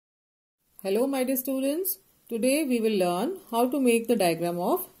Hello my dear students, today we will learn how to make the diagram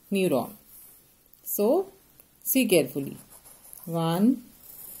of neuron. So, see carefully. 1,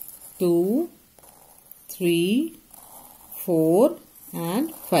 2, 3, 4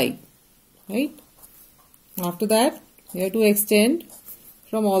 and 5. Right? After that, we have to extend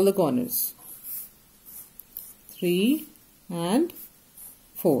from all the corners. 3 and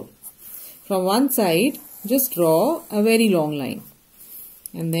 4. From one side, just draw a very long line.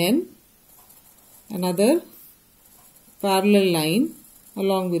 And then another parallel line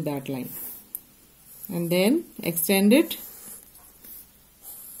along with that line, and then extend it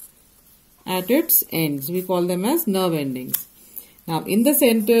at its ends. We call them as nerve endings. Now in the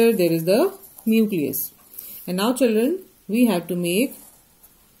center there is the nucleus, and now children, we have to make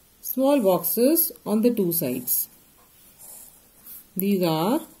small boxes on the two sides. These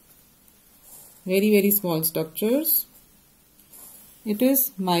are very small structures. It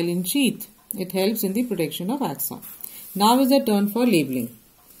is myelin sheath. It helps in the protection of axon. Now is the turn for labeling.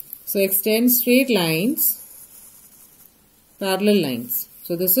 So extend straight lines, parallel lines.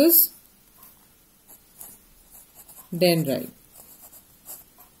 So this is dendrite.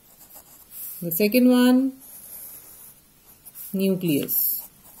 The second one, nucleus.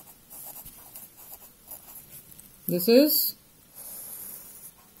 This is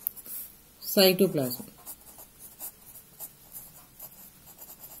cytoplasm.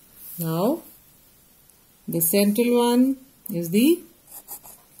 Now, the central one is the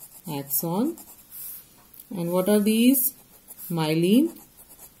axon. And what are these? Myelin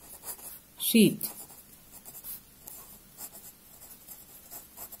sheath.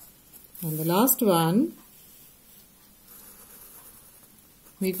 And the last one,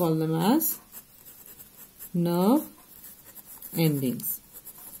 we call them as nerve endings.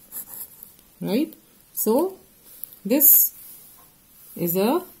 Right? So, this is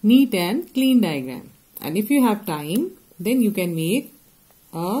a neat and clean diagram, and if you have time, then you can make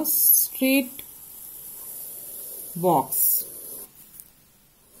a straight box.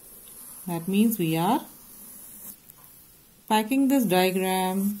 That means we are packing this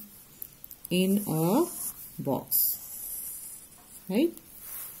diagram in a box, right?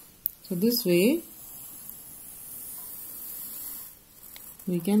 So this way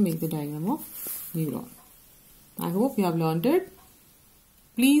we can make the diagram of neuron. I hope you have learned it.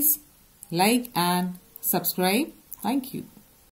 Please like and subscribe. Thank you.